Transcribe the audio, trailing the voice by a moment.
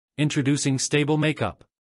Introducing Stable Makeup.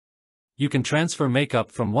 You can transfer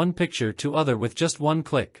makeup from one picture to other with just one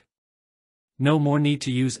click. No more need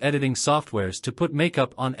to use editing softwares to put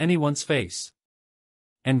makeup on anyone's face.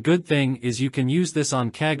 And good thing is you can use this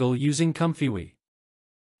on Kaggle using Comfy.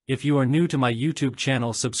 If you are new to my YouTube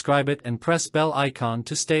channel, subscribe it and press bell icon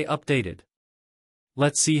to stay updated.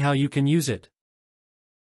 Let's see how you can use it.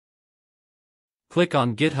 Click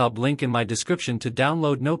on GitHub link in my description to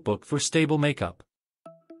download Notebook for Stable Makeup.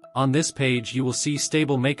 On this page you will see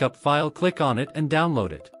Stable Makeup file. Click on it and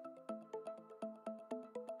download it.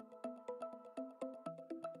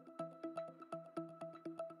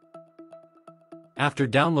 After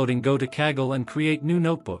downloading, go to Kaggle and create new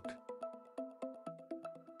notebook.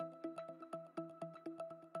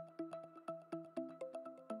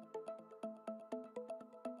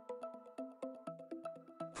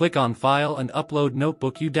 Click on File and upload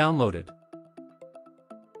notebook you downloaded.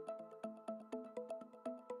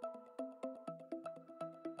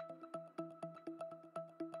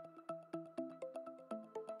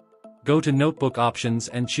 Go to Notebook Options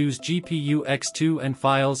and choose GPU X2 and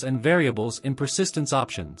Files and Variables in Persistence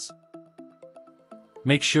Options.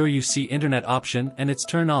 Make sure you see Internet option and it's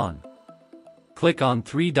turned on. Click on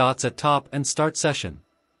 3 dots at top and start session.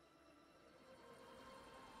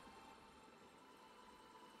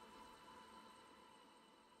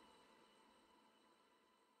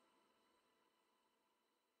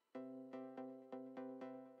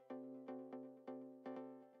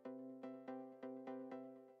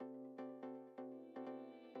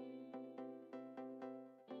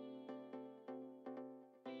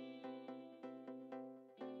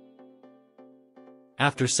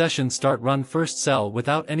 After session start, run first cell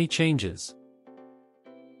without any changes.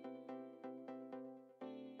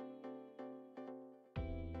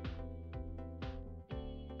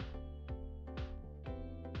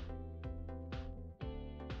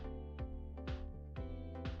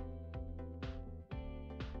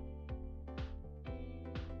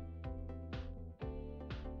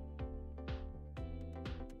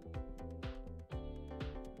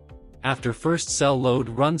 After first cell load,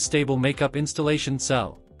 run Stable Makeup installation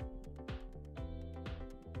cell.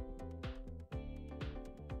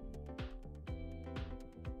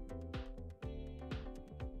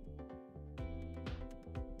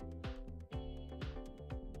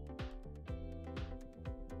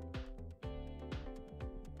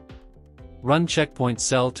 Run checkpoint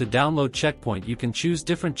cell to download checkpoint. You can choose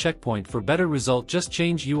different checkpoint for better result. Just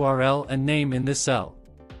change URL and name in this cell.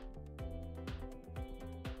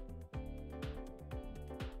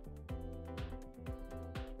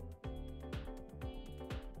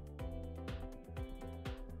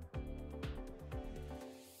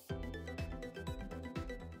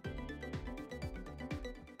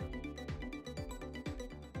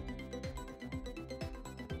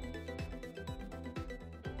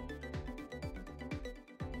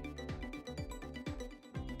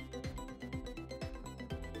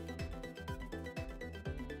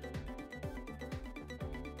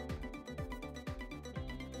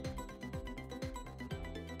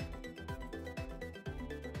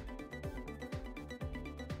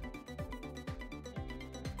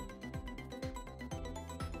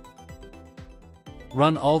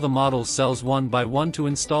 Run all the models cells one by one to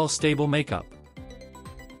install Stable Makeup.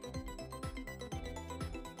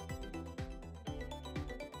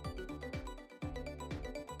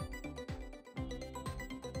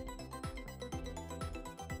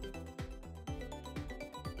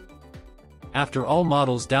 After all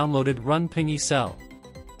models downloaded, run Pingy cell.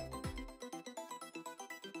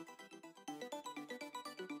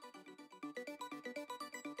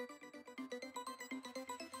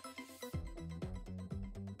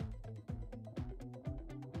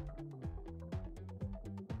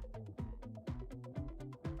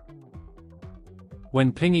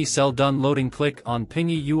 When Pingy cell done loading, click on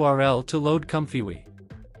Pingy URL to load Comfy.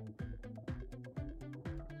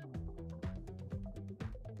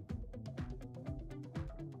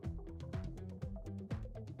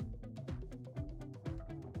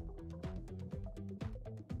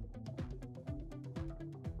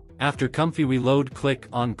 After Comfy load, click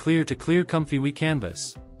on Clear to clear Comfy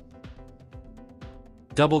canvas.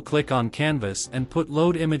 Double-click on canvas and put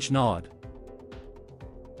Load Image node.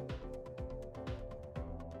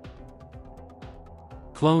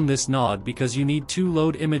 Clone this node because you need 2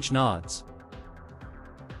 load image nodes.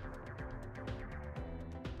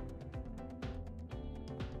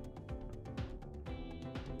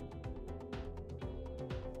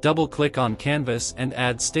 Double-click on canvas and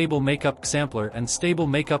add Stable Makeup Sampler and Stable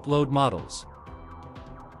Makeup Load models.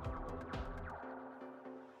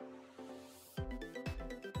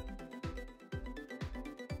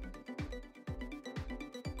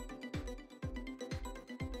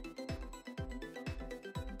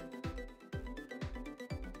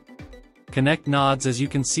 Connect nods as you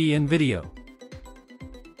can see in video.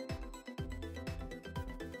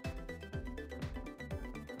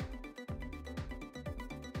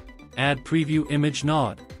 Add preview image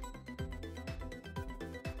nod.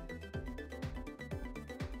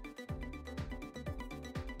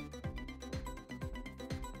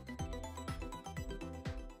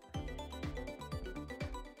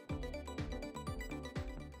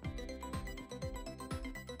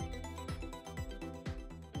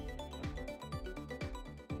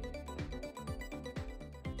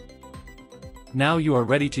 Now you are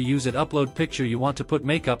ready to use it. Upload picture you want to put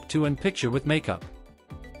makeup to and picture with makeup.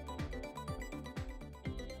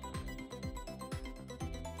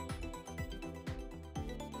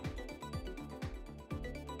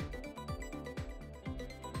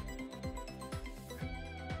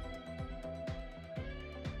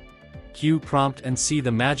 Cue prompt and see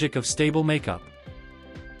the magic of stable makeup.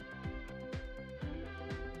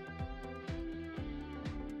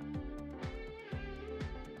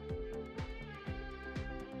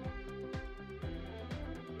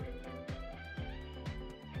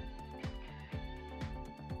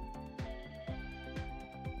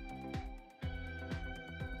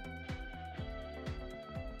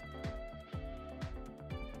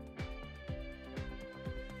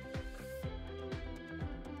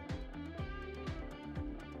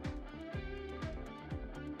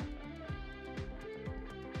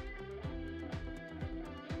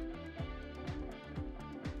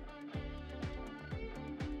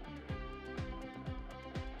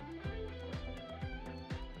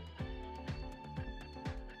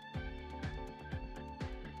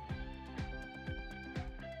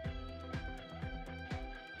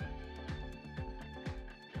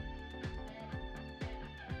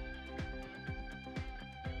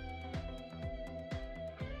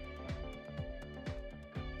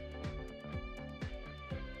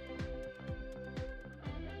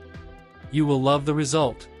 You will love the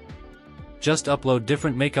result. Just upload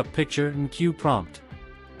different makeup picture and cue prompt.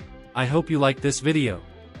 I hope you like this video.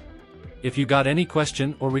 If you got any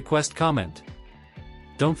question or request, comment.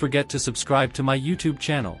 Don't forget to subscribe to my YouTube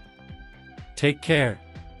channel. Take care.